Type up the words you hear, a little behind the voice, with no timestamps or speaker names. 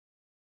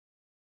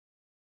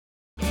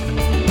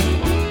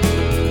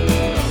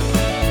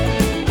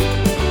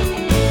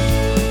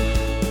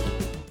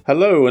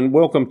Hello and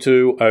welcome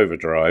to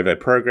Overdrive, a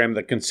program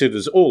that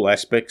considers all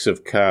aspects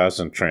of cars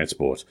and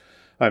transport.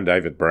 I'm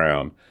David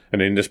Brown,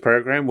 and in this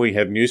program we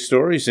have news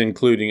stories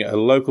including a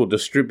local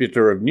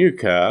distributor of new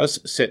cars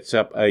sets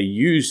up a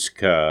used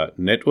car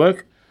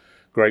network,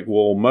 Great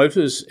Wall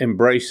Motors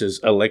embraces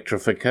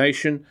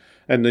electrification,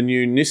 and the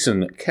new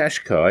Nissan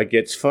Qashqai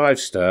gets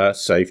 5-star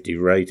safety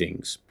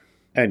ratings.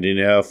 And in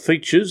our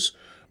features,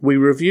 we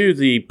review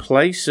the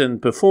place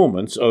and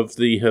performance of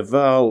the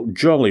Haval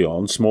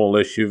Jolion small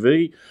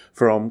SUV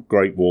from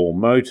Great Wall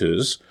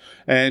Motors,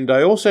 and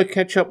I also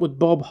catch up with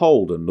Bob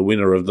Holden, the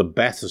winner of the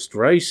Bathurst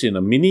race in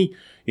a Mini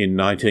in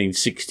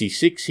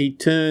 1966. He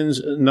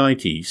turns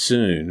 90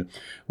 soon.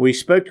 We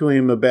spoke to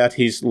him about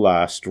his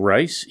last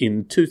race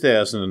in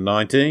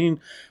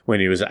 2019 when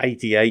he was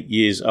 88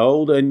 years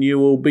old, and you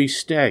will be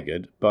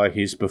staggered by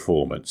his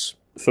performance.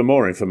 For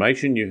more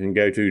information, you can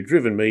go to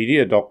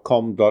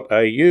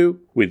drivenmedia.com.au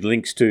with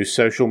links to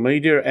social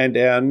media and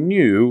our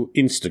new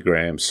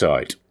Instagram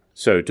site.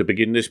 So to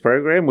begin this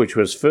program, which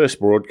was first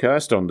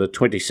broadcast on the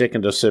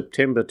 22nd of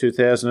September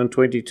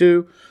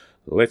 2022,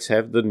 let's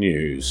have the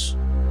news.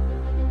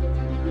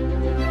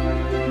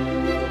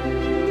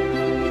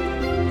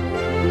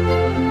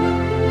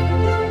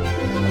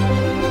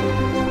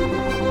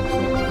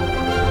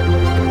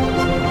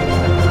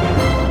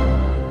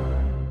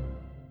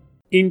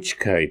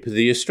 Inchcape,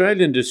 the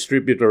Australian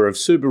distributor of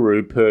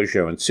Subaru,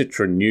 Peugeot and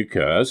Citroën new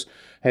cars,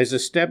 has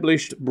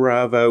established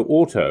Bravo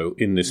Auto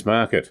in this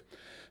market.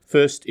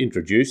 First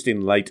introduced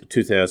in late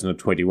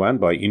 2021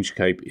 by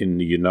Inchcape in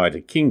the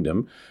United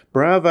Kingdom,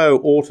 Bravo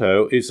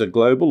Auto is a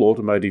global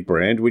automotive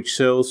brand which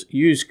sells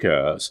used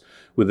cars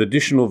with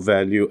additional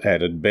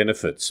value-added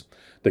benefits.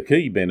 The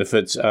key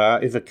benefits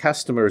are if a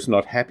customer is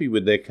not happy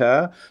with their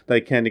car, they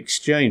can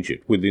exchange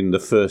it within the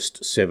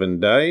first 7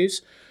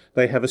 days.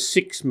 They have a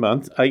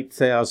 6-month,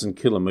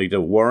 8,000-kilometre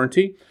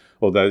warranty,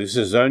 although this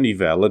is only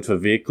valid for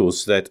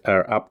vehicles that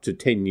are up to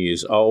 10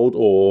 years old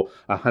or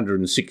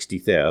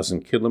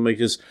 160,000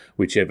 kilometres,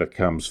 whichever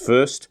comes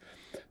first.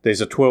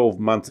 There's a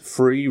 12-month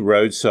free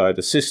roadside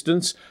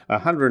assistance, a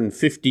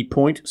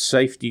 150-point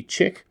safety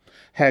check,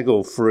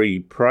 haggle-free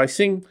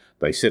pricing.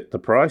 They set the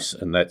price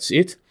and that's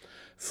it.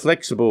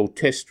 Flexible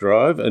test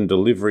drive and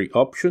delivery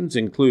options,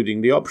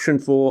 including the option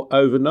for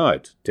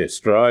overnight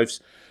test drives.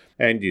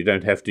 And you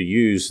don't have to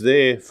use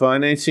their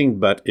financing,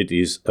 but it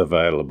is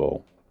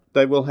available.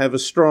 They will have a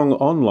strong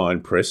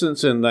online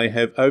presence, and they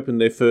have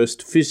opened their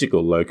first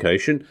physical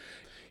location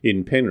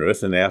in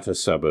Penrith, an outer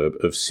suburb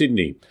of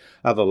Sydney.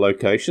 Other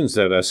locations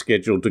that are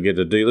scheduled to get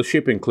a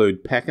dealership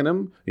include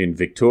Pakenham in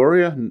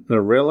Victoria,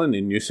 Narellan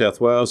in New South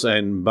Wales,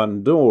 and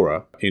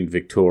Bundoora in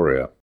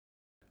Victoria.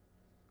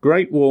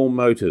 Great Wall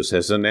Motors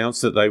has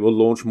announced that they will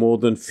launch more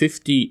than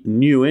 50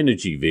 new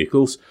energy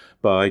vehicles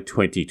by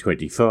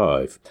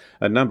 2025,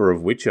 a number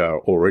of which are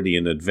already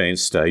in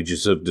advanced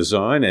stages of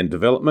design and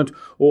development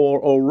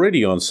or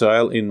already on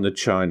sale in the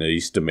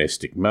Chinese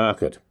domestic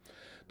market.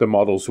 The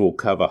models will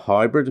cover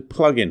hybrid,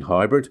 plug-in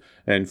hybrid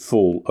and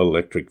full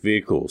electric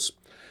vehicles.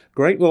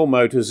 Great Wall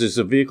Motors is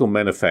a vehicle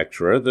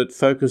manufacturer that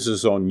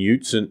focuses on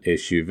utes and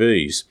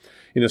SUVs.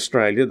 In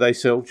Australia, they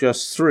sell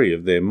just 3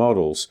 of their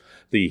models: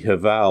 the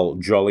Haval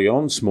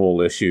Jolion small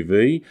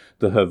SUV,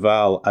 the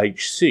Haval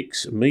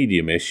H6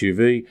 medium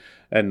SUV,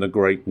 and the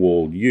Great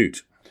Wall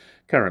Ute.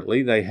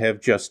 Currently, they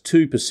have just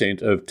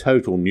 2% of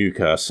total new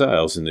car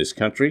sales in this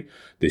country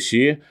this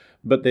year,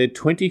 but their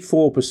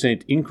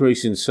 24%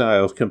 increase in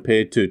sales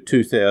compared to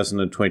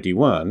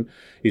 2021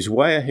 is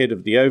way ahead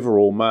of the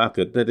overall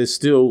market that is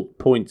still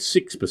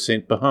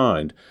 0.6%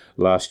 behind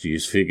last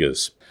year's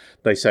figures.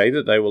 They say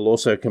that they will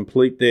also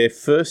complete their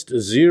first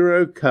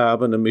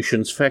zero-carbon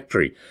emissions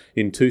factory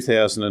in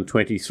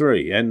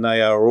 2023, and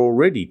they are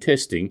already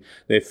testing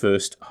their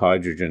first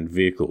hydrogen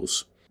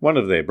vehicles. One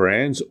of their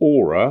brands,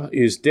 Aura,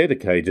 is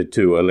dedicated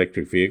to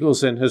electric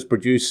vehicles and has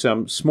produced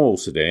some small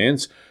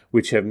sedans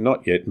which have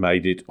not yet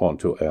made it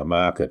onto our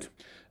market.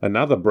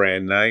 Another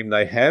brand name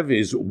they have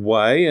is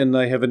Way, and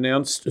they have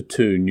announced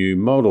 2 new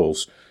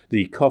models.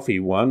 The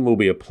Coffee one will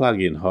be a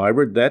plug-in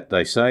hybrid that,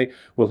 they say,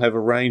 will have a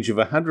range of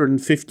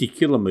 150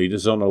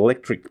 kilometres on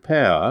electric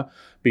power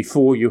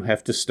before you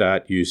have to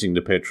start using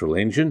the petrol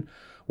engine,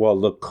 while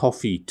the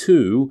Coffee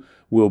 2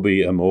 will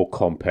be a more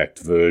compact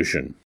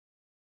version.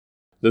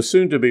 The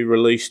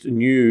soon-to-be-released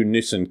new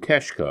Nissan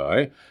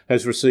Qashqai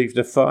has received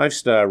a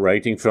 5-star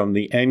rating from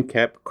the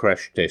ANCAP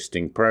crash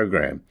testing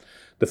program.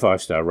 The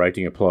 5-star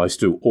rating applies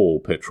to all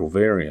petrol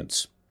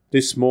variants.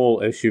 This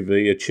small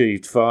SUV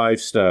achieved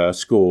 5-star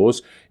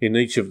scores in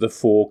each of the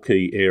 4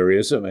 key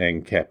areas of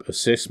ANCAP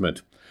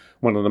assessment.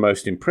 One of the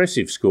most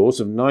impressive scores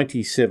of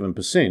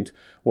 97%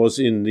 was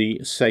in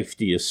the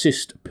Safety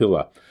Assist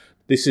pillar.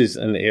 This is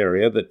an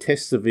area that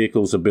tests the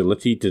vehicle's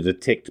ability to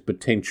detect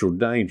potential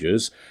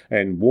dangers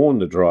and warn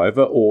the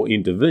driver or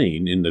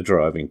intervene in the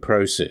driving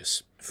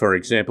process. For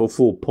example,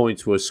 full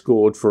points were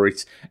scored for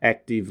its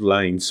active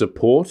lane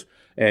support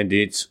and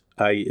its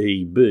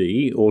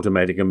AEB,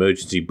 automatic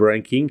emergency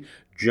braking,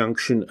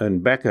 junction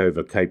and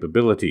backover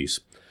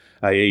capabilities.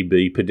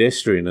 AEB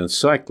pedestrian and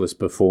cyclist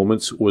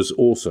performance was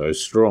also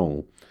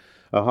strong.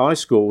 A high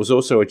score was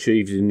also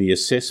achieved in the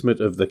assessment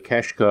of the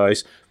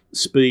Qashqai's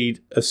speed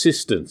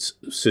assistance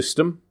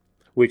system,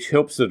 which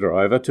helps the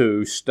driver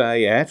to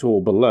stay at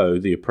or below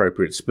the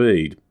appropriate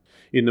speed.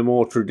 In the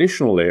more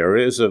traditional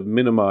areas of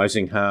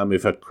minimising harm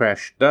if a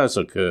crash does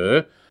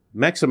occur,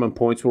 maximum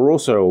points were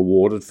also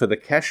awarded for the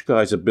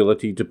Qashqai's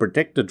ability to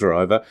protect the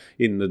driver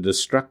in the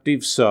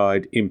destructive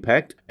side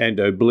impact and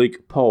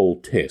oblique pole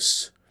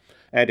tests.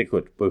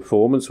 Adequate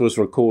performance was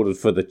recorded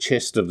for the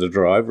chest of the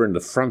driver in the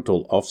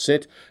frontal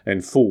offset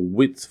and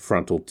full-width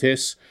frontal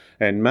tests,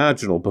 and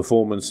marginal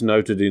performance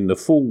noted in the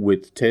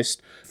full-width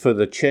test for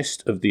the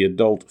chest of the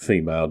adult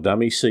female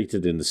dummy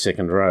seated in the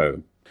second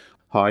row.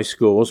 High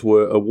scores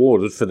were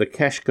awarded for the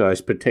Qashqai's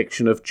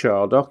protection of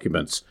child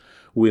occupants,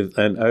 with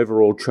an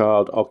overall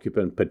child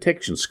occupant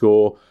protection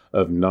score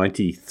of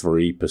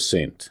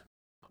 93%.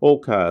 All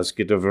cars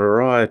get a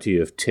variety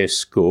of test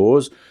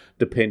scores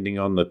depending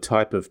on the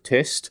type of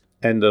test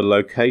and the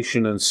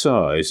location and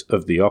size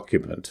of the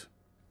occupant.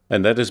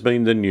 And that has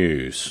been the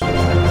news.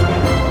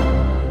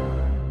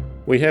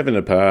 We have in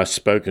the past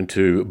spoken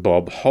to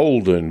Bob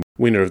Holden,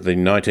 winner of the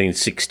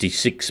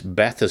 1966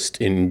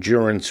 Bathurst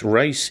endurance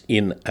race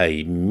in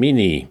a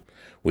Mini,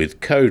 with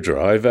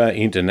co-driver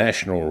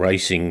international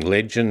racing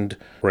legend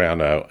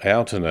Rauno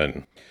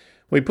Aaltonen.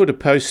 We put a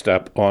post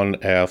up on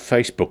our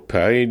Facebook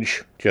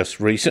page just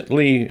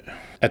recently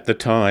at the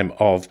time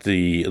of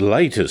the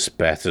latest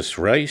Bathurst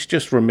race,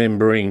 just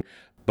remembering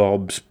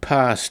Bob's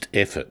past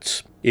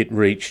efforts. It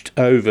reached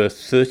over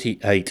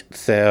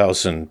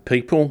 38,000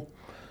 people,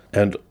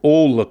 and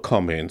all the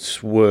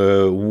comments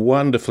were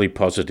wonderfully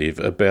positive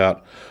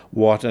about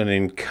what an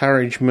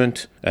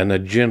encouragement and a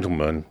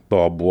gentleman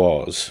Bob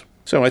was.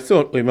 So I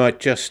thought we might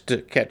just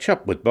catch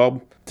up with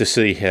Bob to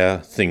see how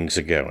things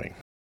are going.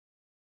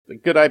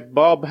 Good day,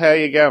 Bob. How are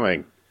you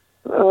going?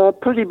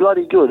 Pretty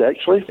bloody good,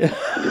 actually.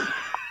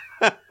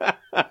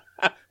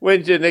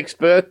 When's your next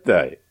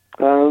birthday?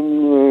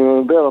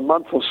 About a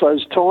month or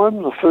so's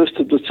time, the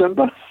 1st of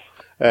December.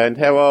 And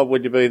how old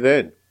would you be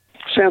then?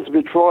 Sounds a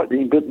bit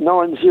frightening, but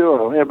 90.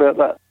 How about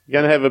that? You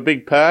going to have a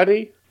big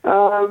party?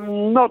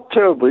 Not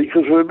terribly,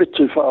 because we're a bit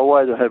too far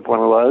away to have one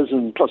of those,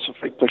 and plus the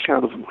fact I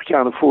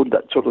can't afford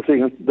that sort of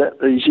thing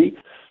that easy.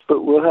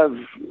 But we'll have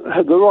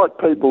the right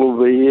people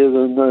will be here,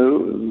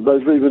 and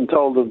they've even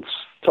told us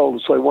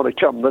they want to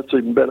come. That's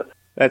even better.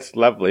 That's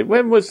lovely.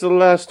 When was the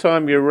last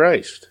time you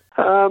raced?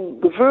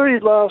 The very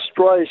last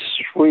race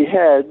we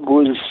had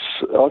was,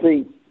 I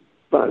think,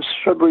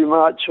 February,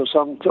 March or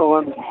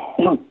sometime,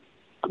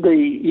 the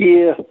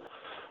year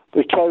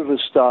the COVID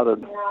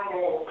started.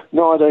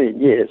 19,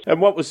 yes. And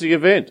what was the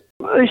event?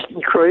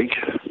 Eastern Creek,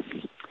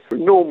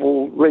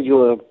 normal,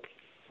 regular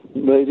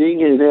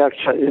meeting. In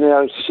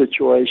our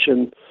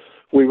situation,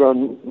 we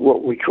run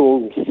what we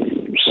call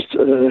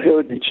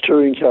heritage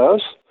touring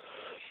cars,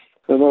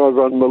 and I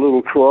run my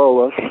little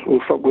Corolla, or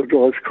front-wheel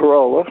drive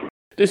Corolla.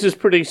 This is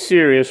pretty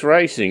serious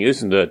racing,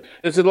 isn't it?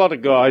 There's a lot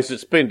of guys that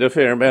spend a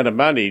fair amount of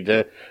money.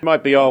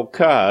 Might be old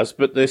cars,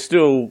 but they're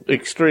still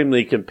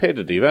extremely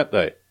competitive, aren't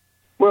they?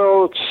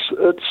 Well,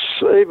 it's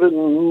even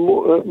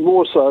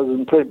more so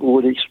than people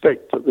would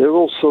expect. They're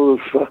all sort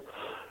of,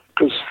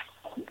 because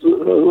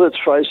let's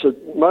face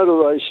it, motor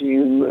racing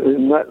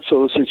in that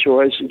sort of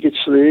situation gets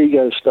to the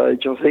ego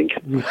stage, I think,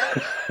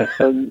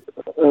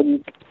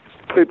 and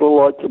people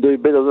like to do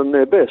better than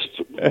their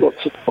best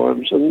lots of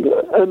times, and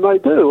they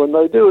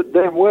do it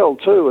damn well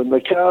too. And the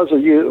cars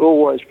are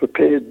always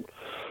prepared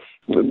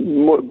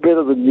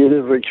better than you'd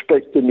ever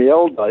expect in the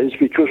old days,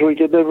 because we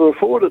could never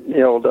afford it in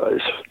the old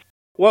days.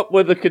 What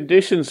were the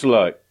conditions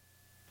like?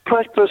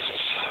 Practice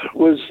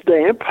was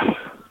damp,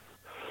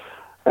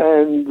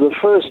 and the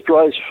first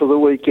race for the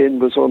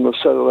weekend was on the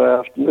Saturday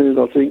afternoon,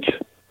 I think,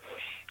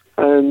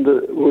 and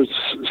it was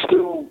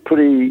still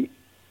pretty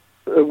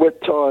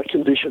wet tyre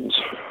conditions.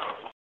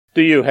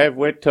 Do you have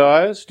wet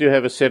tyres? Do you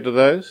have a set of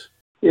those?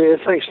 Yeah,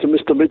 thanks to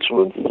Mr.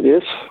 Michelin,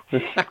 yes.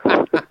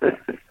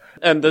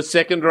 And the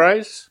second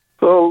race?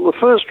 Well, the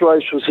first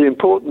race was the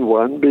important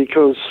one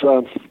because,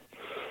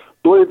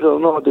 believe it or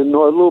not, in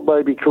my little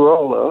baby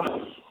Corolla,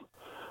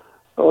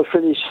 I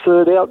finished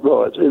third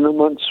outright in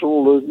amongst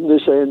all the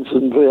Nissans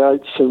and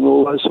V8s and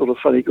all those sort of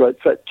funny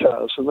great fat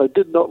cars, and they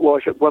did not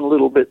like it one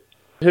little bit.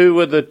 Who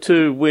were the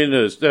two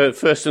winners,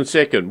 first and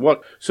second?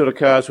 What sort of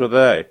cars were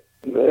they?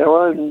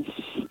 Our own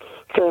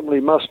family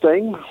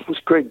Mustang was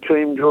Greg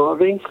Keane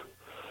driving,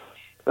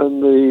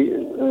 and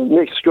the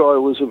next guy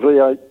was a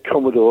V8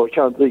 Commodore. I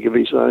can't think of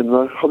his name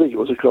though. I think it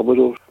was a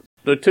Commodore.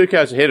 The two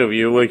cars ahead of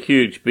you were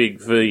huge, big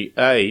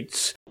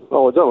V8s.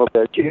 Oh, I don't know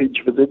about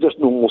huge, but they're just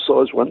normal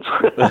size ones.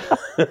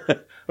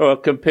 Well,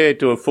 compared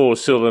to a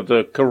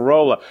four-cylinder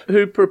Corolla.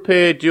 Who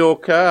prepared your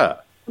car?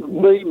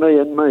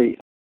 Me.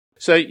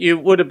 So you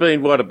would have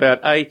been, about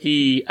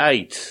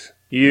 88?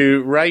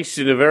 You raced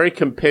in a very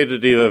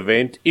competitive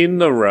event in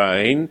the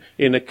rain,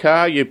 in a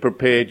car you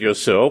prepared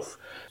yourself.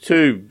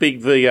 Two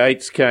big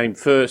V8s came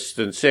first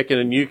and second,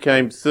 and you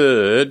came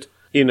third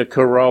in a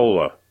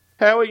Corolla.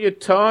 How are your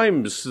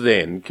times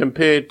then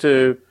compared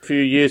to a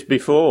few years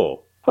before?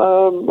 I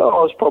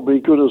was probably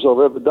as good as I've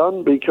ever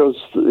done because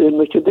in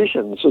the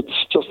conditions,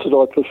 it's just that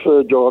I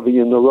prefer driving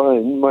in the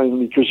rain,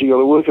 mainly because you've got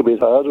to work a bit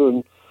harder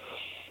and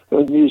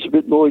use a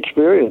bit more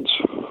experience.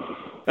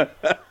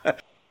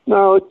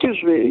 No, it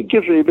gives me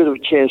a bit of a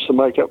chance to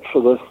make up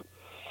for the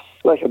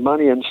lack of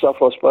money and stuff,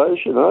 I suppose,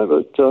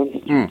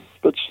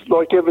 but it's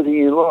like everything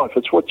in life,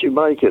 it's what you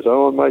make it.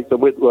 I make the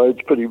wet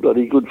roads pretty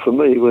bloody good for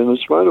me when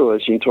it's motor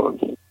racing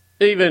time.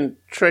 Even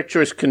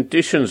treacherous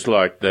conditions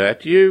like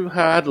that, you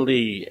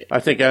hardly, I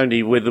think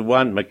only with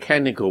one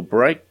mechanical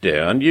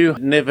breakdown, you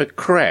never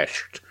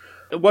crashed.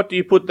 What do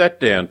you put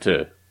that down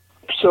to?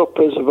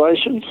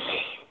 Self-preservation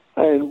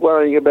and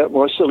worrying about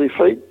my silly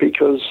feet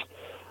because,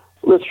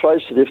 let's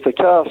face it, if the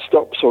car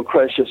stops or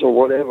crashes or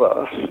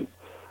whatever,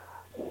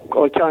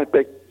 I can't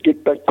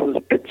get back to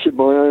the pits in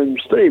my own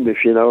steam,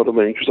 if you know what I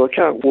mean, because I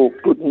can't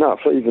walk good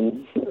enough,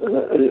 even,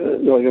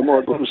 like I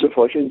might lose if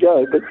I can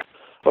go, but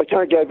I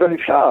can't go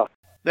very far.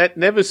 That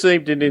never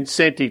seemed an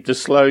incentive to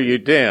slow you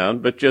down,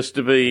 but just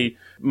to be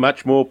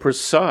much more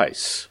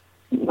precise.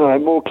 No,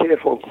 more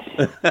careful.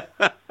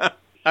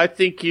 I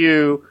think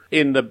you,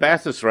 in the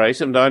Bathurst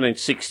race of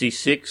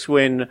 1966,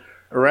 when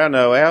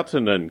Rauno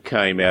Aaltonen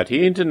came out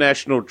here,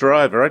 international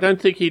driver, I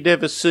don't think he'd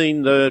ever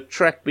seen the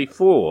track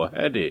before,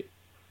 had he?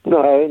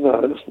 No, it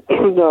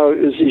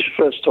was his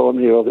first time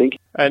here, I think.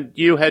 And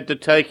you had to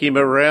take him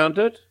around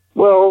it?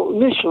 Well,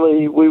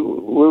 initially we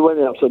went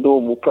out to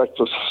normal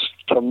practice.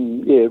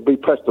 We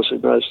practiced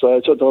in those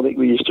days. I don't think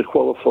we used to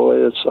qualify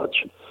as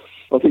such.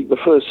 I think the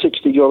first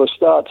 60 got a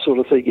start sort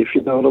of thing, if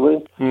you know what I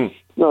mean.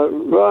 No,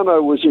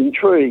 Rauno was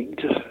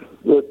intrigued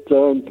that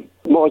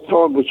my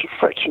time was a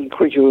fraction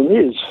quicker than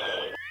his.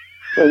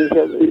 And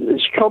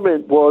his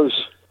comment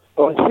was,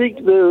 I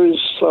think there is,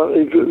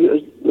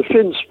 the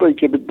Finns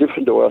speak a bit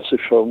different to us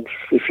if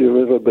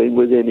you've ever been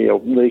with any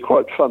of them. They're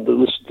quite fun to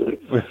listen to.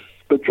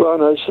 But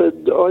Rauno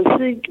said, I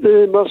think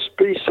there must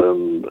be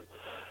some,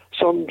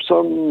 he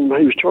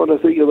was trying to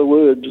think of the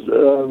word,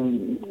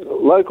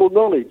 local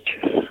knowledge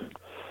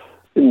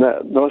in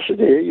that. And I said,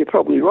 yeah, you're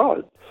probably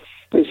right.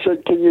 He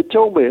said, can you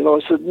tell me? And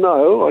I said,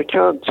 no, I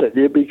can't tell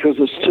you because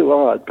it's too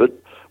hard. But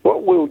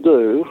what we'll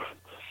do,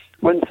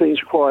 when things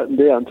quieten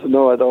down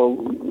tonight, I'll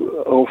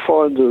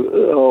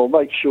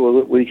make sure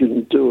that we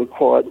can do a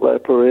quiet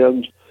lap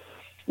around,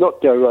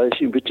 not go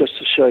racing, but just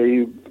to show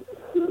you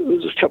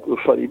there's a couple of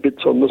funny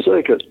bits on the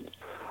circuit.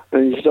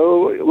 And he said,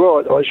 oh,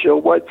 right, I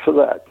shall wait for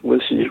that,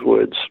 was his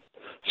words.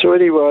 So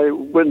anyway,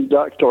 when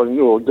darker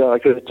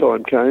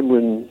time came,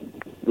 when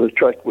the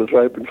track was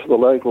open for the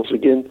locals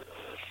again,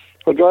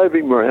 I drove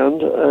him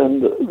around,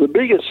 and the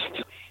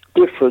biggest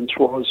difference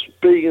was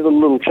being in a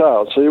little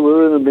car. So we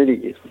were in a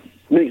mini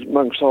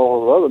amongst a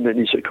whole lot of other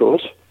minis, of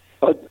course.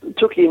 I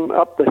took him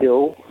up the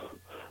hill,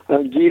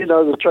 and do you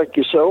know the track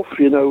yourself?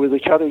 You know where the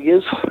cutting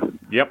is?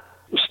 Yep.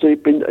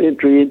 Steep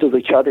entry into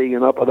the cutting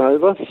and up and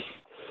over.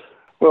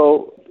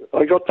 Well,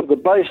 I got to the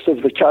base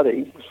of the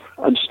cutting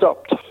and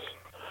stopped.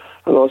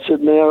 And I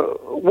said, now,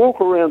 walk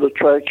around the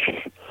track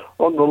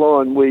on the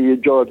line where you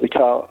drive the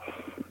car.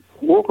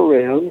 Walk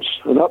around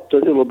and up the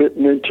hill a bit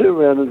and then turn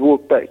around and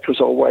walk back because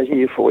I'll wait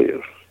here for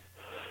you.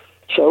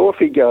 So off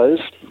he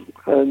goes,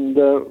 and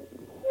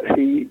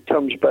he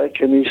comes back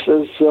and he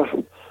says,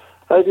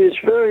 it is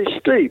very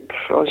steep.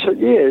 I said,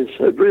 yes,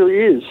 it really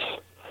is.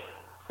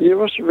 You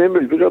must remember,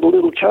 we've got a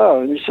little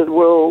car. And he said,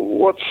 well,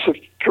 what's the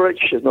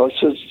correction? I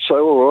said, so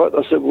all right.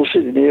 I said, we'll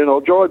sit in here and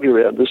I'll drive you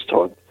around this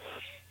time.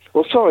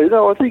 Well, sorry,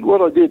 no, I think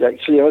what I did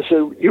actually, I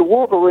said, you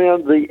walk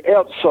around the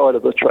outside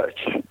of the track.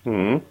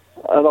 And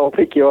I'll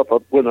pick you up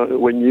when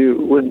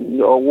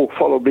I'll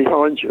follow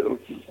behind you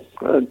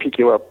and pick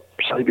you up,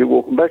 save you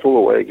walking back all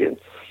the way again.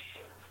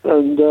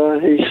 And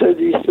he said,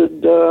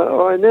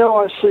 I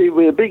see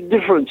a big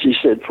difference, he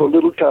said, for a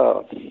little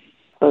car.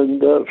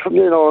 And from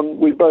then on,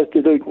 we both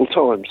did equal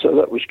time, so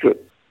that was good.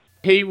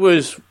 He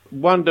was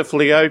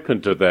wonderfully open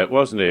to that,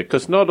 wasn't he?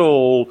 Because not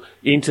all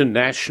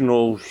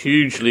international,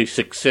 hugely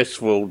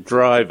successful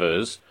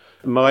drivers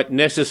might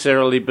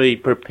necessarily be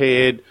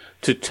prepared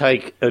to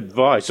take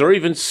advice or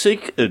even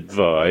seek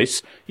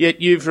advice, yet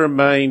you've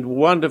remained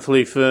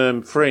wonderfully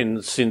firm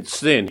friends since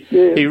then.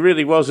 Yeah. He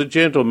really was a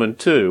gentleman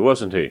too,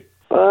 wasn't he?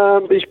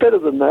 He's better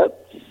than that.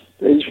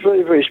 He's a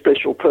very, very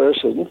special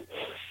person.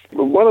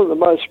 One of the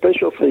most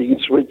special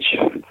things which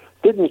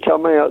didn't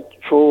come out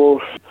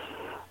for,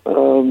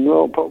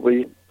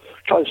 probably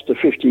close to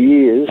 50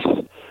 years,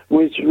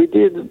 which we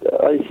did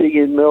a thing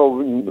in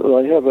Melbourne.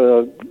 They have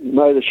a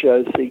motor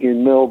show thing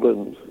in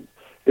Melbourne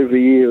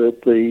every year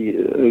at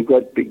the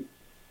great big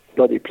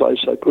bloody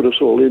place they put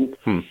us all in.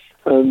 And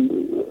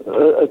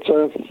it's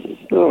what do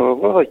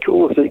they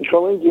call the thing,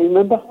 Colleen? Do you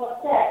remember?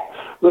 What's that?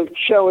 The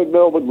show in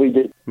Melbourne we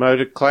did.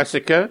 Motor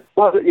Classica?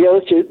 Yeah,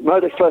 that's it.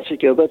 Motor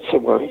Classica, that's the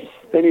one.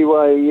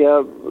 Anyway,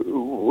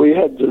 we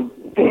had to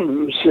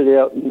sit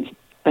out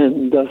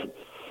and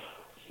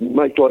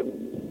make like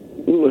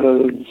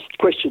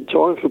question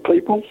time for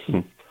people.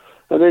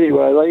 And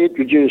anyway, they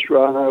introduced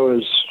Rauno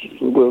as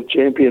the world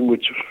champion,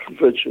 which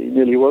virtually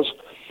nearly was.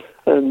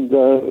 And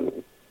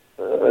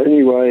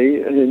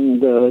anyway,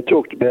 and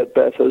talked about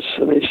Bathurst,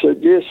 and he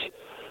said, yes,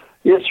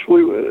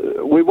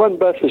 we won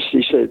Bathurst,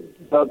 he said,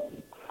 but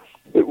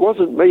it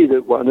wasn't me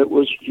that won, it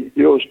was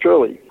yours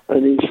truly.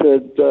 And he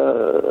said,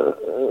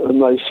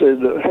 and they said,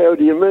 how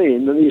do you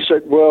mean? And he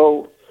said,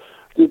 well,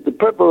 the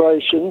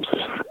preparation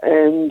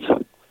and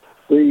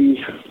the,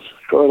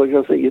 God, I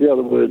can't think of the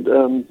other word,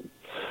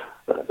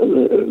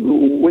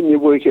 when you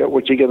work out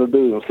what you're going to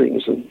do and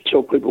things and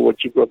tell people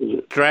what you've got to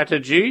do.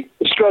 Strategy?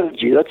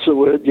 Strategy, that's the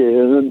word, yeah.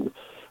 And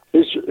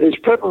his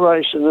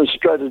preparation and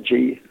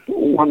strategy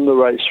won the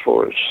race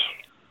for us.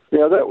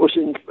 Now, that was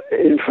in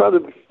front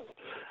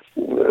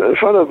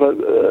of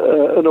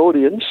an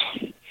audience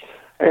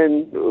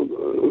and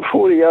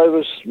 40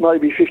 overs,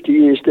 maybe 50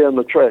 years down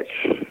the track.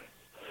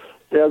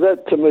 Now,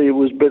 that to me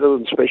was better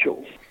than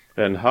special.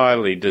 And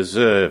highly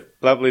deserved.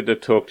 Lovely to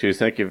talk to you.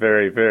 Thank you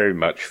very, very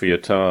much for your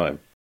time.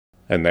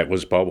 And that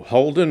was Bob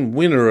Holden,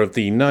 winner of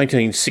the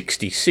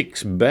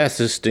 1966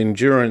 Bathurst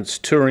Endurance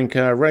Touring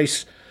Car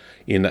Race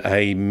in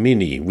a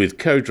Mini with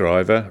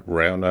co-driver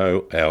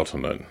Rauno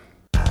Aaltonen.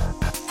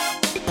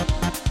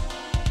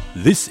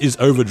 This is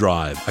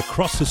Overdrive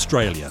across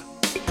Australia.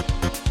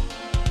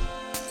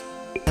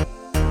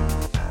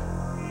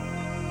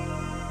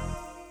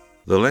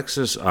 The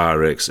Lexus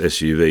RX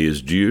SUV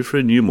is due for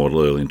a new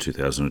model early in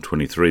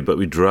 2023, but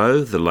we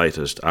drove the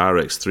latest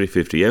RX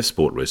 350 F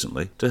Sport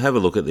recently to have a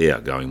look at the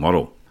outgoing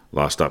model.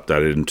 Last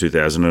updated in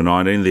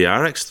 2019, the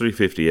RX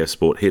 350 F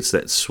Sport hits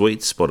that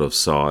sweet spot of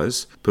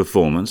size,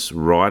 performance,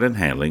 ride and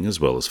handling, as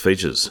well as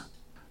features.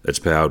 It's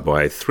powered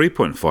by a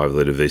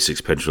 3.5-litre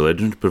V6 petrol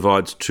engine,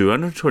 provides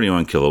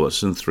 221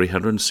 kilowatts and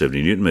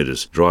 370 newton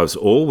metres, drives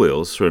all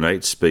wheels through an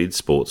 8-speed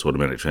sports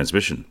automatic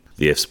transmission.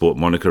 The F-Sport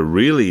moniker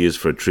really is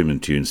for a trim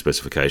and tune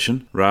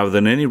specification, rather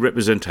than any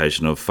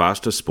representation of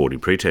faster sporty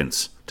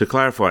pretense. To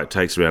clarify, it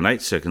takes around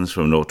 8 seconds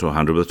from 0 to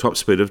 100 with a top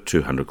speed of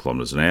 200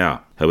 km an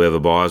hour. However,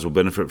 buyers will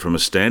benefit from a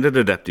standard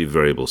adaptive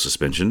variable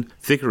suspension,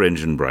 thicker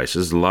engine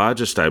braces,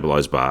 larger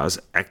stabilised bars,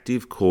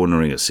 active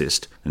cornering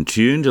assist, and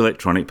tuned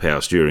electronic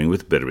power steering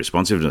with better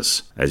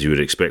responsiveness. As you would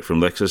expect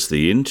from Lexus,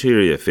 the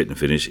interior fit and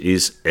finish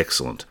is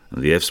excellent,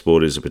 and the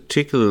F-Sport is a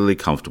particularly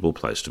comfortable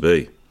place to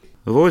be.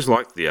 I've always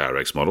liked the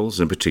RX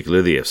models, in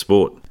particular the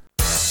F-Sport.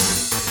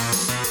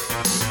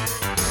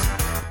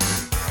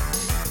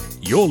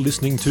 You're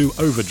listening to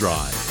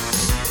Overdrive.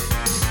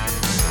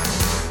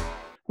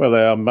 Well,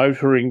 our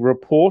motoring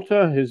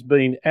reporter has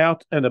been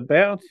out and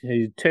about.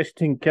 He's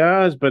testing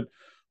cars, but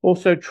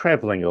also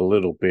travelling a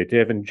little bit.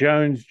 Evan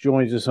Jones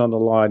joins us on the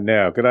line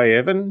now. G'day,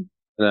 Evan.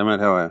 G'day, mate.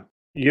 How are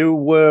you? You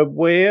were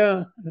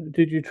where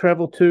did you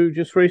travel to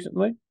just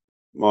recently?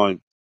 My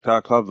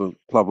car club,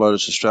 Club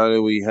Lotus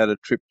Australia, we had a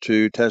trip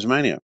to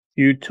Tasmania.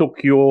 You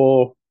took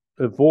your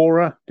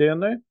Evora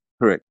down there?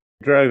 Correct.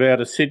 Drove out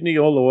of Sydney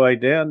all the way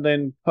down,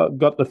 then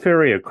got the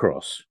ferry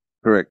across.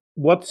 Correct.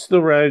 What's the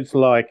roads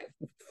like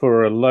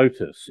for a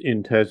Lotus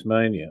in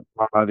Tasmania?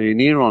 They're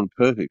near on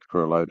perfect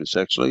for a Lotus,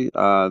 actually.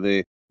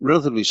 They're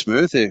relatively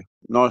smooth, they're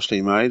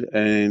nicely made,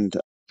 and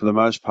for the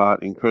most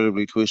part,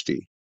 incredibly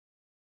twisty.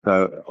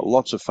 So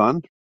lots of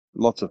fun,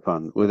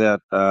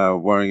 without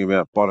worrying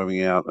about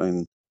bottoming out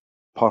and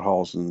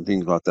potholes and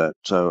things like that.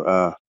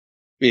 So,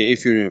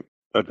 if you're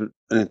an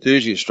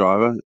enthusiast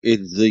driver,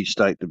 it's the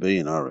state to be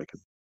in, I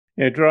reckon.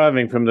 Yeah,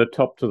 driving from the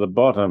top to the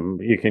bottom,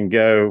 you can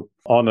go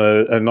on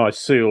a nice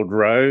sealed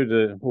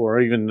road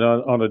or even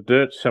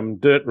on some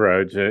dirt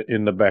roads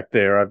in the back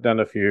there. I've done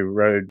a few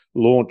road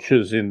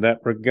launches in that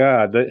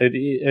regard.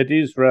 It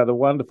is rather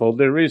wonderful.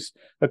 There is,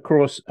 of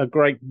course, a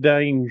great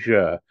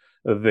danger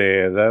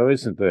there, though,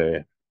 isn't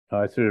there?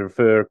 I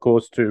refer, of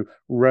course, to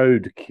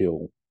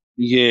roadkill.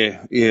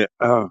 Yeah.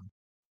 I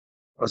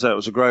say it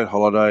was a great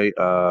holiday.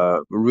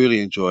 Really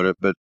enjoyed it,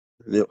 but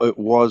it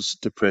was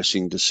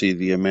depressing to see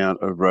the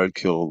amount of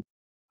roadkill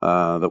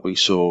that we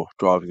saw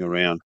driving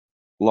around.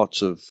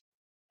 Lots of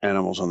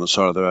animals on the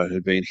side of the road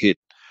had been hit.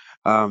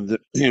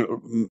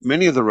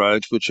 Many of the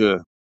roads, which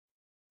are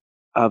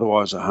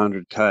otherwise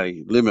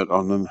 100k limit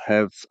on them,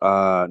 have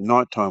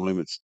nighttime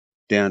limits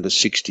down to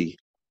 60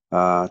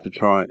 to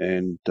try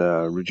and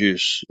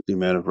reduce the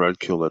amount of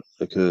roadkill that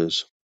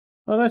occurs.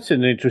 Well, that's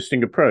an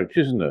interesting approach,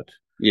 isn't it?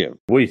 Yeah.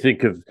 We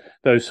think of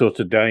those sorts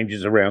of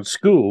dangers around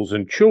schools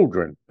and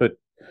children, but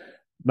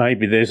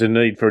maybe there's a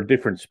need for a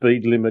different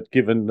speed limit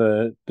given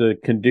the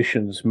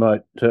conditions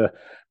might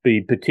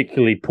be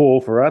particularly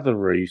poor for other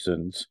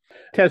reasons.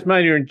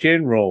 Tasmania in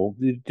general,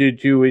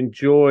 did you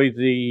enjoy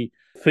the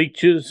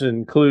features,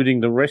 including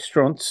the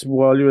restaurants,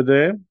 while you were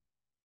there?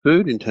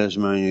 Food in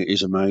Tasmania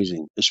is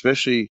amazing,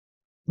 especially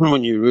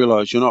when you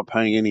realise you're not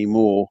paying any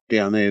more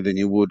down there than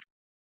you would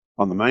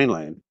on the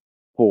mainland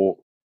for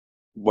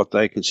what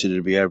they consider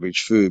to be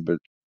average food, but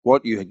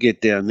what you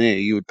get down there,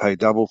 you would pay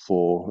double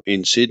for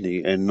in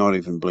Sydney and not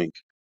even blink.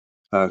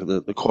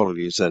 The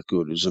quality is that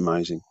good. It's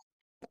amazing.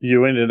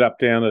 You ended up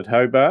down at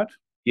Hobart?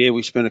 Yeah,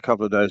 we spent a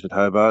couple of days at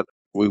Hobart.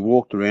 We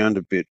walked around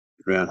a bit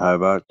around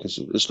Hobart because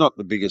it's not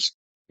the biggest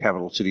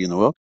capital city in the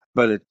world,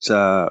 but it's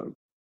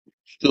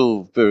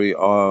still very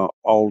oldie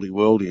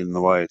worldy in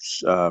the way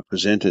it's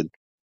presented.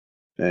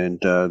 And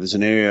there's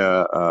an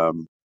area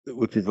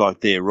which is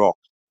like their rock,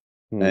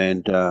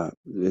 and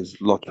there's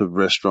lots of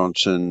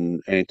restaurants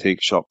and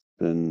antique shops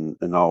and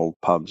old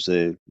pubs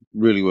there.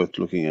 Really worth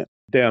looking at.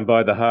 Down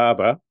by the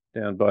harbour,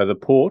 down by the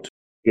port.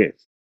 Yes.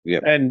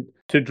 Yep. And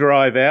to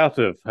drive out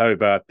of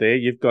Hobart there,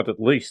 you've got at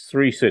least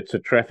 3 sets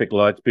of traffic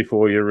lights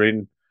before you're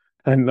in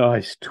a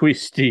nice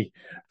twisty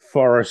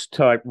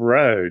forest-type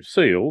road,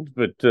 sealed,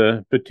 but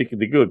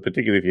particularly good,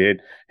 particularly if you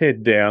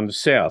head down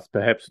south,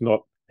 perhaps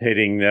not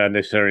heading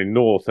necessarily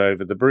north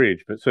over the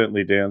bridge, but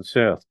certainly down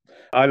south.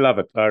 I love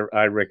it.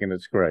 I reckon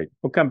it's great.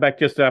 We'll come back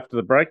just after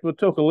the break. We'll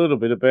talk a little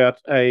bit about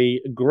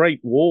a Great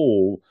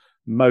Wall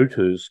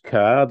Motors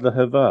car, the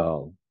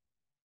Haval.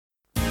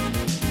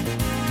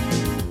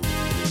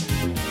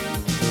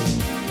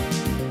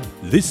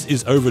 This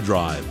is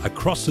Overdrive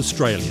across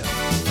Australia.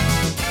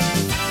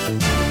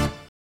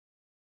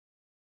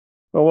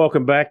 Well,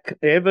 welcome back,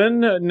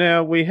 Evan.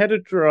 Now, we had a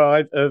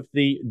drive of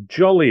the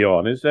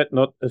Jolyon. Is that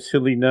not a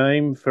silly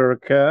name for a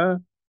car?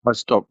 I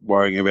stopped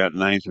worrying about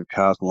names of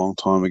cars a long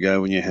time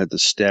ago when you had the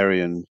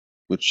Starion,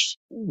 which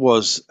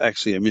was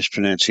actually a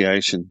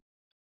mispronunciation,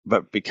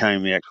 but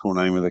became the actual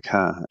name of the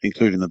car,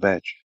 including the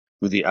badge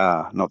with the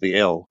R, not the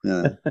L.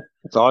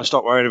 So I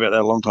stopped worrying about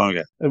that a long time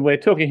ago. And we're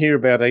talking here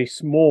about a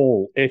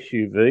small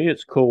SUV.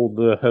 It's called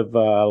the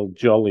Haval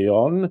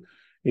Jolyon.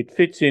 It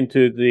fits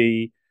into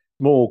the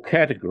small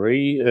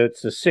category.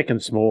 It's the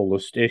second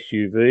smallest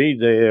SUV.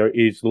 There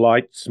is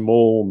light,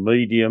 small,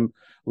 medium,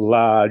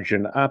 large,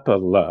 and upper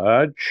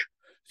large.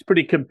 It's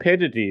pretty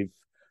competitive,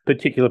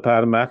 particular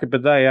part of the market,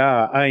 but they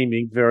are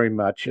aiming very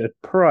much at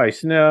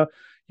price. Now,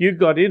 you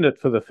got in it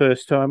for the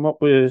first time.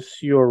 What was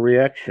your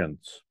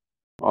reactions?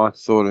 I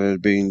thought it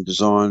had been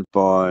designed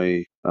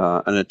by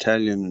an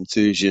Italian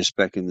enthusiast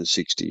back in the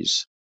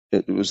 60s.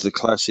 It was the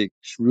classic,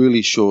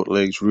 really short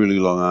legs, really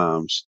long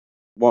arms.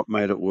 What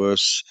made it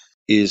worse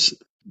is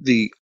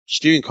the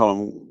steering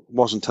column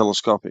wasn't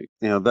telescopic.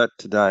 Now, that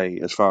today,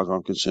 as far as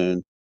I'm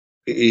concerned,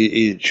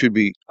 it should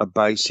be a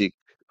basic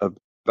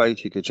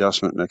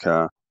adjustment in a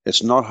car.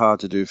 It's not hard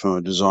to do from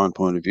a design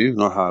point of view,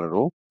 not hard at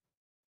all.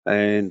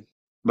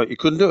 But you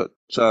couldn't do it.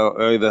 So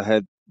I either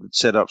had it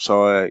set up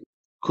so I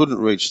couldn't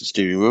reach the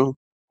steering wheel,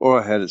 or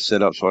I had it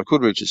set up so I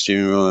could reach the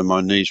steering wheel and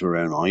my knees were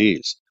around my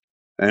ears.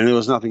 And there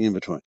was nothing in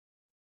between.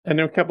 And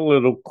there are a couple of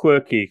little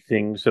quirky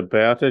things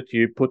about it.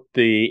 You put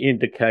the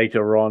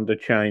indicator on to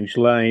change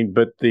lane,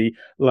 but the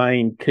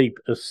lane keep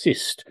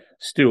assist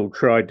still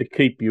tried to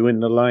keep you in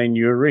the lane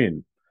you're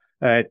in.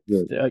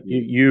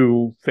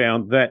 You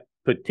found that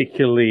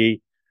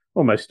particularly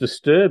almost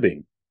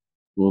disturbing.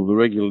 Well, the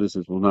regular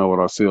listeners will know what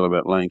I feel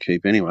about lane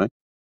keep anyway.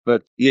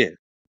 But yeah,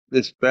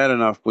 it's bad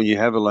enough when you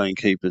have a lane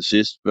keep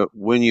assist, but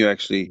when you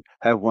actually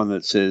have one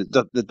that says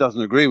that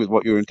doesn't agree with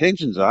what your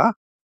intentions are,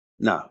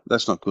 no,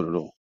 that's not good at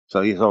all.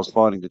 So yes, I was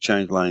fighting to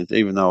change lanes,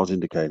 even though I was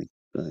indicating.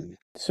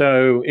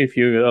 So if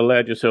you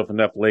allowed yourself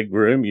enough leg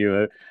room,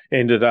 you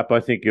ended up,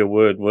 I think your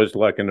word was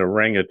like an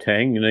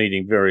orangutan,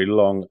 needing very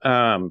long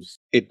arms.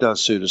 It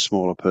does suit a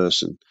smaller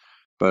person.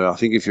 But I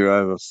think if you're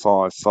over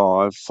 5'5",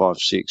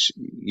 5'6",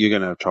 you're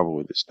going to have trouble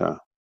with this car.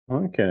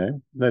 Okay,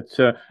 that's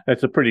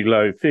a pretty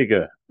low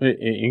figure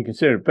in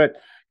consideration. But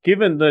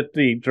given that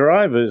the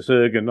driver's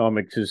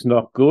ergonomics is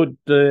not good,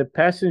 the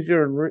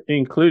passenger,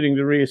 including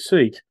the rear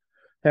seat,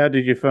 how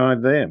did you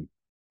find them?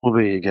 Well,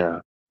 there you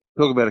go.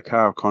 Talk about a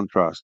car of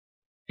contrast.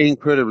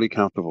 Incredibly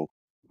comfortable,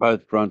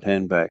 both front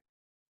and back.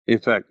 In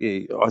fact,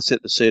 I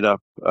set the seat up,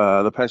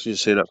 the passenger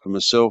seat up for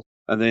myself,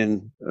 and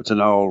then it's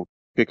an old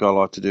trick I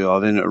like to do. I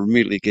then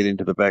immediately get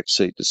into the back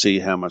seat to see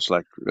how much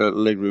leg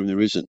room there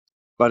isn't.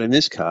 But in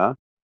this car,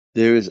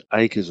 there is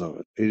acres of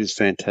it. It is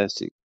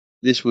fantastic.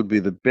 This would be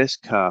the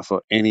best car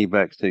for any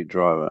backseat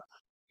driver.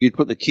 You'd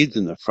put the kids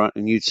in the front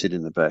and you'd sit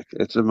in the back.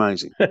 It's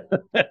amazing.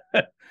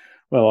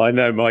 Well, I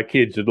know my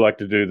kids would like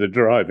to do the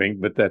driving,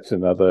 but that's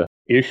another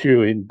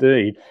issue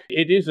indeed.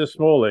 It is a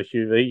small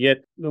SUV, yet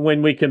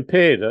when we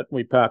compared it,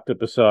 we parked it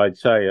beside,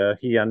 say, a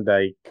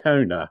Hyundai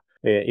Kona.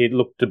 It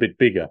looked a bit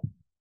bigger.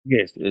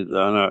 Yes,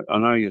 I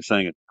know you're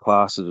saying it's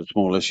classed as a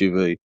small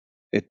SUV.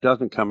 It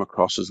doesn't come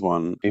across as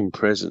one in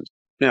presence.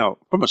 Now,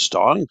 from a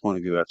styling point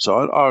of view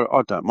outside,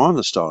 I don't mind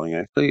the styling,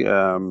 actually.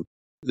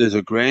 There's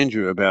a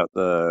grandeur about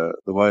the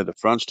way the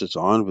front's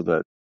designed with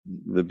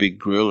the big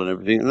grille and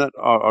everything, and that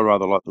I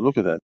rather like the look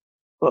of that.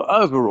 But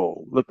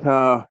overall, the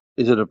car,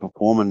 is it a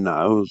performer?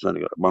 No, it's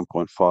only got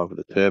 1.5 with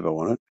a turbo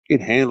on it.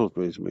 It handles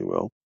reasonably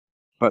well,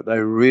 but they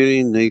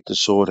really need to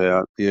sort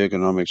out the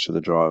ergonomics for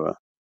the driver.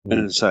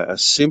 And to say a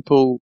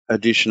simple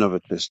addition of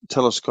a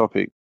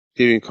telescopic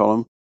steering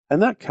column,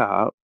 and that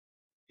car,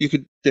 you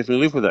could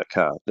definitely live with that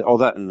car. Or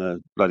that and the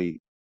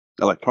bloody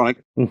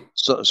electronic,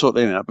 sort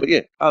them out. But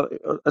yeah,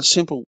 a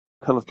simple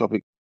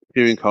telescopic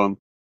steering column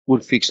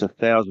would fix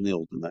 1,000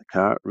 ills in that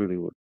car. It really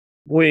would.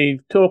 We've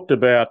talked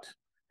about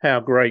how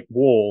Great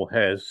Wall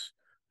has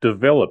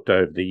developed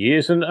over the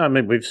years. And I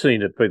mean, we've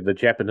seen it with the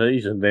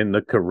Japanese and then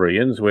the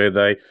Koreans, where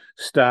they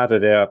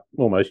started out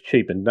almost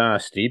cheap and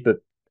nasty, but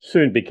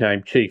soon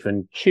became cheap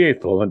and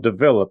cheerful and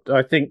developed.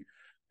 I think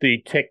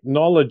the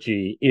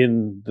technology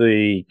in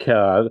the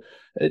car,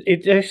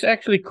 it's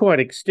actually quite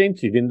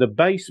extensive. In the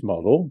base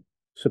model,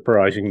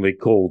 surprisingly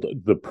called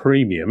the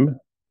Premium,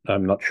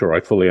 I'm not sure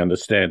I fully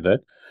understand that.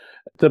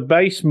 The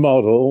base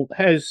model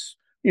has,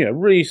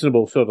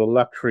 reasonable sort of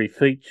luxury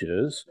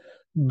features,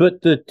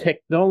 but the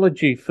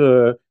technology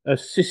for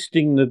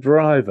assisting the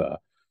driver,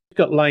 it's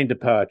got lane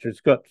departure,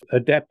 it's got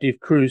adaptive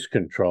cruise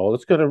control,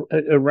 it's got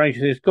a range,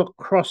 it's got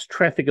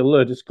cross-traffic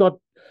alert, it's got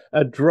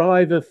a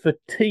driver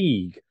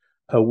fatigue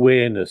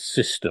awareness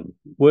system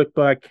worked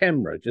by a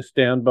camera just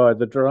down by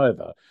the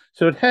driver.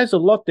 So it has a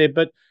lot there,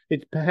 but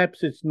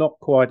perhaps it's not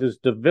quite as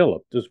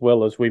developed as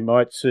well as we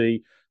might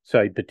see,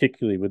 say,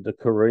 particularly with the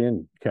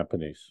Korean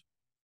companies.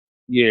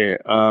 Yeah,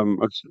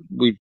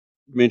 we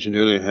mentioned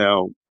earlier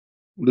how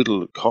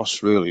little it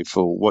costs really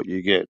for what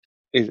you get.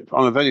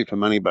 On a value for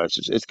money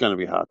basis, it's going to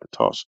be hard to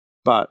toss.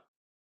 But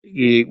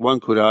one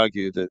could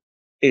argue that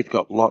it's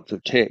got lots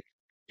of tech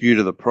due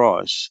to the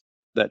price.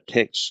 That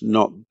tech's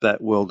not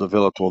that well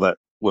developed or that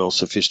well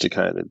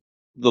sophisticated.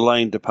 The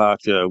lane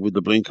departure with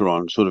the blinker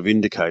on sort of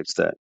indicates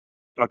that.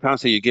 I can't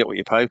say you get what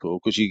you pay for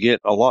because you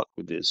get a lot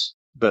with this,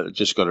 but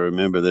just got to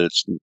remember that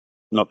it's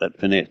not that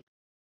finesse.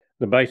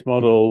 The base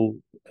model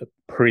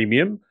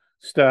Premium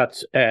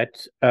starts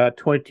at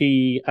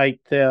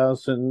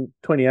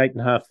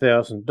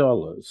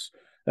 $28,500,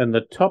 and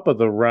the top of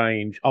the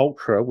range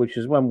Ultra, which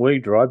is one we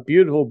drive,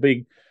 beautiful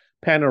big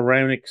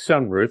panoramic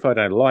sunroof. I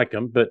don't like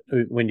them, but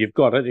when you've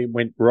got it, it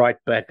went right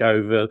back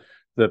over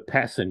the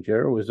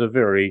passenger. It was a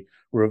very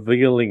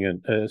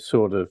revealing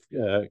sort of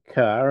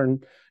car,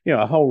 and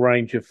a whole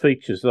range of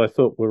features that I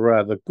thought were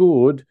rather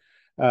good.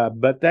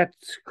 But that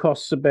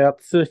costs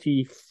about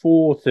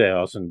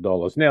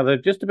 $34,000. Now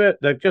they've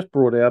just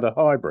brought out a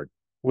hybrid,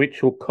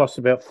 which will cost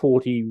about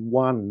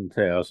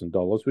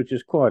 $41,000, which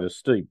is quite a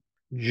steep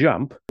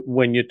jump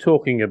when you're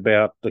talking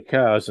about the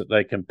cars that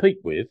they compete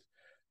with.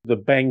 The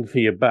bang for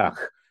your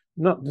buck,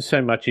 not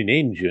so much in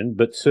engine,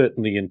 but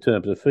certainly in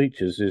terms of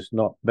features, is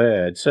not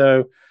bad.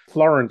 So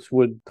Florence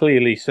would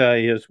clearly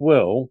say as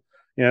well,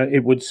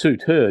 it would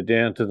suit her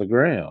down to the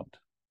ground.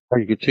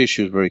 You could see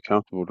she was very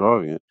comfortable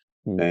driving it.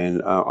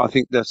 And I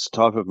think that's the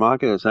type of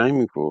market it's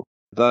aiming for.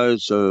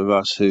 Those of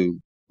us who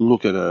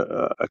look at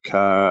a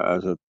car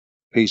as a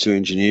piece of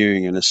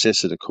engineering and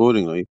assess it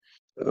accordingly,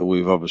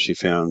 we've obviously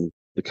found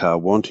the car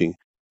wanting.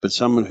 But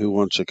someone who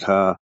wants a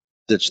car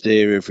that's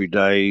there every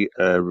day,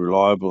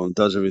 reliable, and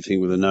does everything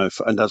with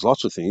and does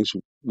lots of things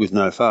with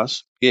no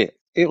fuss,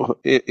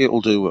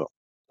 it'll do well.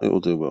 It will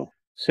do well.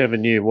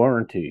 7-year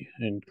warranty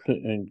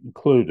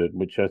included,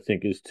 which I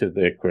think is to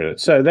their credit.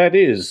 So that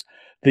is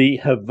the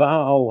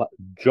Haval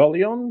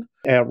Jolion,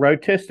 our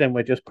road test, and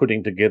we're just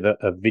putting together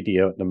a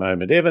video at the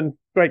moment. Evan,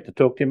 great to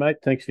talk to you, mate.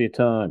 Thanks for your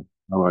time.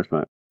 No worries,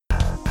 mate.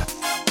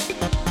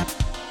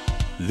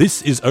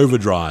 This is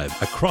Overdrive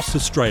across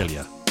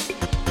Australia.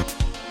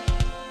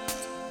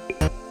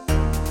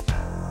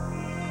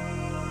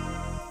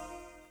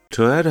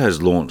 Toyota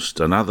has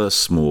launched another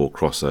small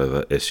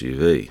crossover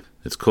SUV.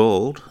 It's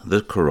called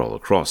the Corolla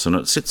Cross, and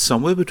it sits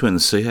somewhere between the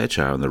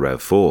CHR and the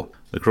RAV4.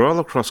 The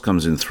Corolla Cross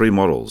comes in 3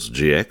 models,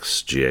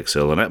 GX,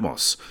 GXL and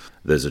Atmos.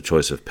 There's a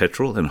choice of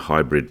petrol and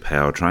hybrid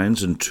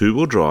powertrains and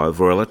 2-wheel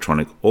drive or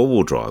electronic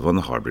all-wheel drive on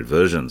the hybrid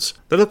versions.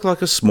 They look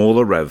like a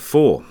smaller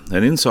RAV4,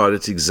 and inside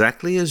it's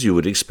exactly as you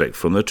would expect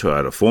from the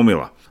Toyota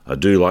formula. I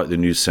do like the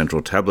new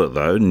central tablet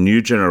though,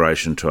 new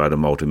generation Toyota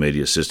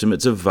multimedia system.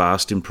 It's a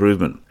vast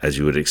improvement. As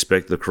you would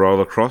expect, the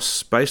Corolla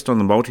Cross, based on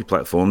the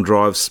multi-platform,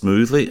 drives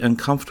smoothly and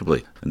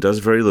comfortably and does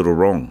very little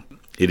wrong.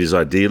 It is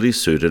ideally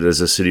suited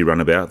as a city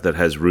runabout that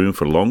has room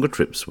for longer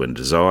trips when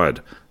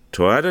desired.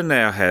 Toyota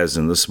now has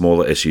in the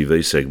smaller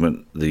SUV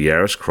segment the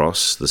Yaris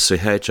Cross, the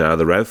CHR,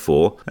 the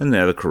RAV4 and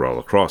now the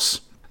Corolla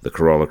Cross. The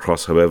Corolla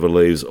Cross, however,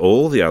 leaves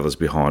all the others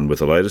behind with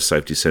the latest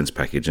Safety Sense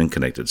package and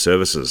connected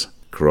services.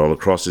 Corolla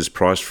Cross is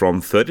priced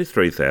from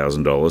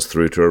 $33,000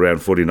 through to around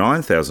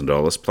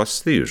 $49,000 plus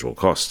the usual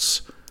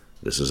costs.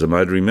 This is a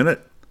Motoring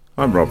Minute.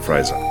 I'm Rob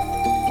Fraser.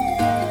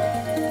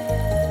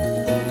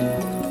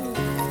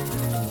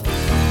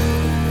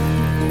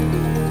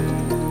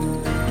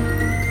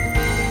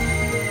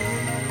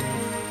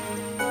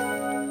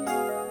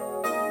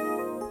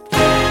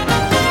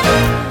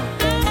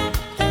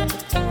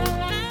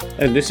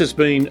 And this has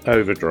been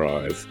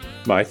Overdrive.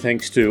 My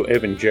thanks to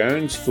Evan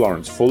Jones,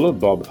 Florence Fuller,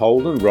 Bob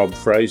Holden, Rob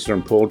Fraser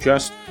and Paul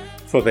Just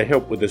for their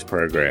help with this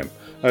program.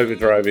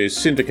 Overdrive is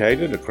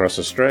syndicated across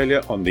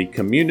Australia on the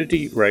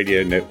Community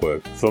Radio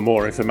Network. For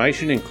more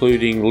information,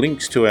 including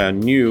links to our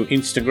new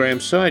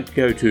Instagram site,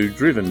 go to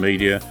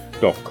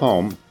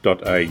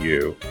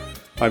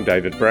drivenmedia.com.au. I'm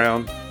David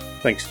Brown.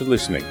 Thanks for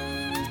listening.